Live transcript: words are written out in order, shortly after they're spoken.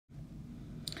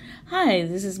Hi,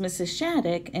 this is Mrs.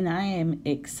 Shattuck, and I am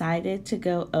excited to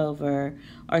go over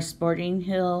our Sporting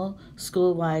Hill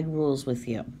school-wide rules with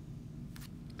you.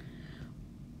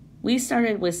 We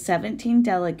started with 17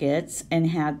 delegates and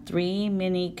had 3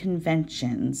 mini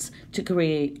conventions to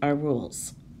create our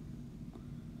rules.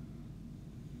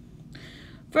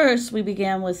 First, we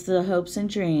began with the hopes and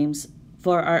dreams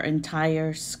for our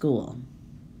entire school.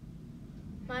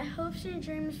 My hopes and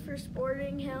dreams for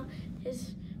Sporting Hill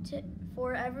is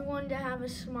for everyone to have a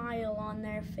smile on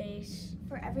their face.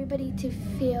 For everybody to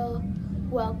feel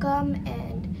welcome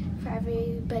and for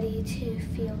everybody to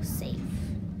feel safe.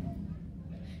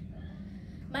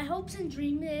 My hopes and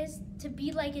dream is to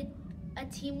be like a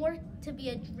teamwork, to be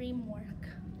a dream work.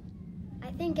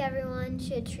 I think everyone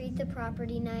should treat the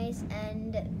property nice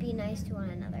and be nice to one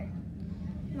another.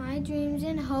 My dreams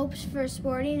and hopes for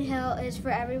Sporting Hill is for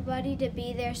everybody to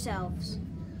be themselves.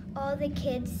 All the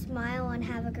kids smile and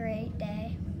have a great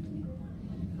day.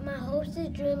 My hopes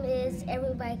and dream is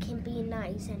everybody can be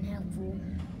nice and helpful.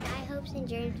 My hopes and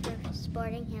dreams for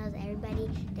Sporting Hill is everybody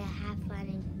to have fun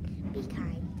and be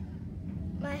kind.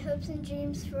 My hopes and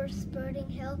dreams for Sporting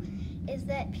Hill is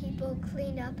that people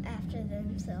clean up after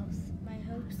themselves. My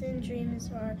hopes and dreams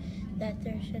are that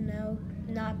there should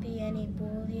not be any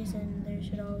bullies and there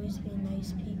should always be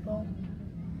nice people.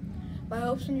 My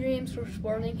hopes and dreams for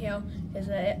Sporting Hill is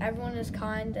that everyone is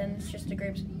kind and it's just a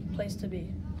great place to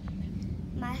be.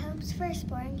 My hopes for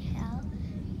Sporting Hill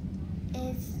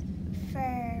is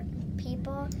for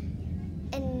people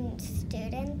and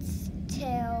students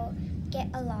to get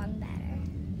along better.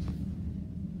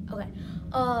 Okay.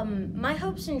 My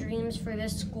hopes and dreams for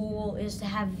this school is to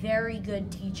have very good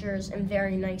teachers and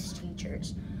very nice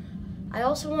teachers. I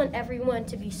also want everyone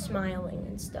to be smiling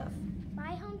and stuff.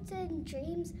 My hopes and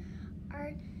dreams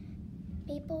are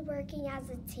people working as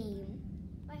a team.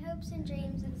 My hopes and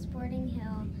dreams in Sporting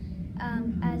Hill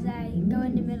as I go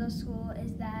into middle school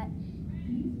is that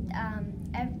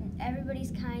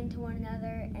everybody's kind to one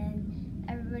another and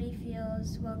everybody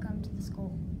feels welcome to the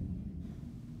school.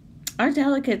 Our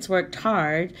delegates worked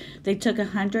hard. They took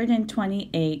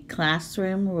 128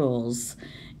 classroom rules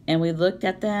and we looked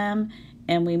at them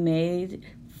and we made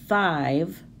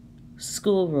 5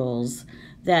 school rules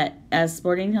that as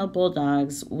Sporting Hill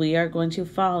Bulldogs we are going to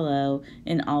follow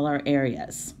in all our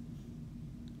areas.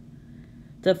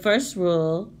 The first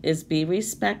rule is be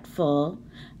respectful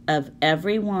of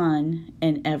everyone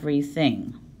and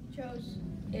everything. We chose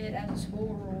it as a school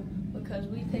rule because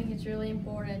we think it's really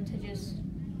important to just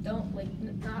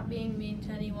not being mean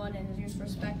to anyone and just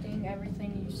respecting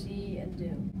everything you see and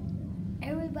do.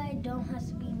 Everybody don't have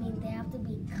to be mean, they have to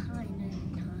be kind all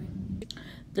the time.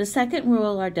 The second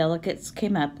rule our delegates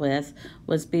came up with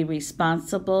was be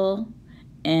responsible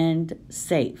and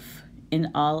safe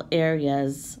in all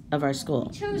areas of our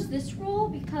school. We chose this rule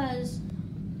because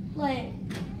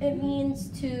it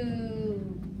means to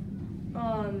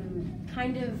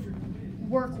kind of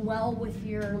work well with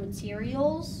your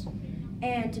materials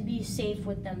and to be safe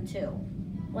with them too.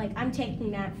 I'm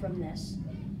taking that from this.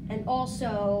 And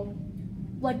also,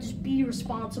 just be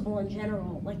responsible in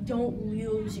general. Don't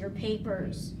lose your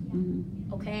papers,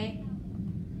 okay?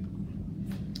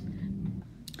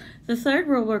 The third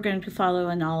rule we're going to follow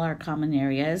in all our common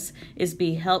areas is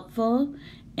be helpful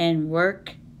and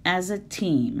work as a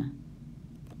team.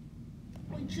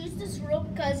 We choose this rule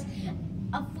because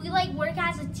if we work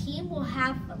as a team, we'll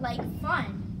have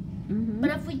fun.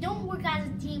 But if we don't work as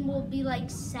a team, we'll be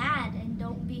sad and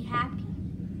don't be happy.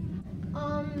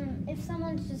 If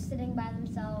someone's just sitting by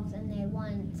themselves and they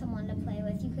want someone to play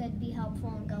with, you could be helpful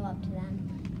and go up to them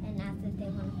and ask if they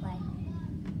want to play.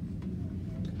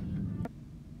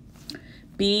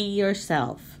 Be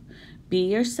yourself.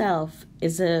 Be yourself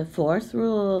is a 4th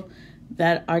rule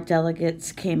that our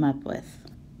delegates came up with.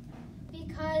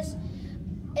 Because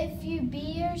if you be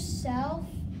yourself,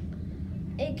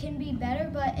 it can be better,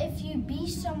 but if you be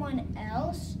someone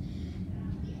else,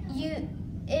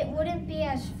 it wouldn't be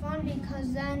as fun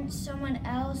because then someone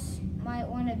else might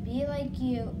want to be like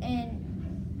you and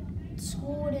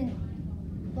school wouldn't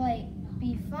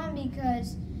be fun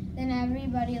because then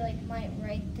everybody might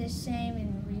write the same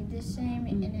and read the same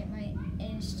and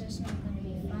it's just not going to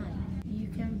be fun. You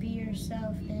can be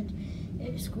yourself and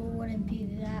school wouldn't be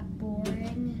that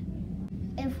boring.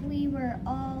 If we were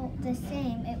all the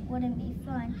same, it wouldn't be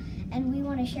fun, and we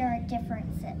want to share our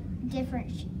differences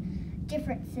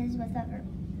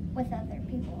with other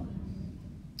people.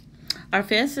 Our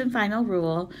 5th and final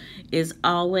rule is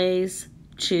always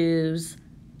choose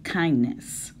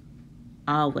kindness.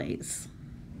 Always.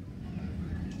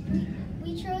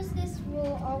 We chose this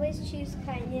rule, always choose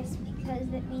kindness, because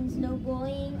that means no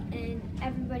bullying and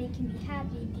everybody can be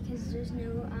happy because there's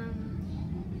no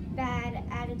bad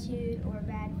attitude or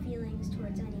bad feelings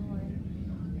towards anyone.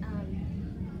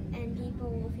 And people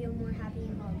will feel more happy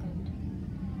and welcomed.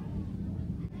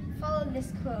 Follow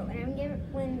this quote, and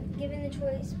when given the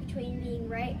choice between being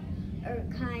right or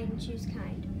kind, choose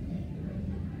kind.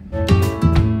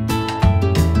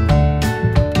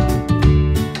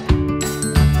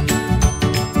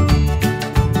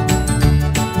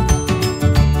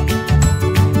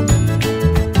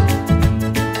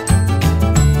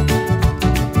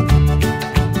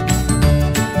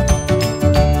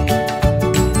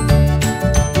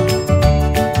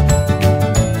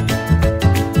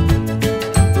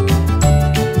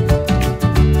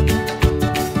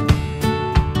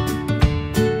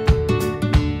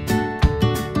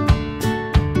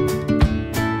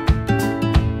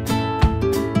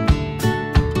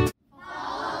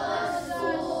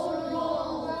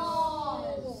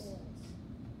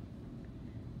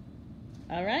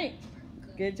 All right.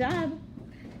 Good job.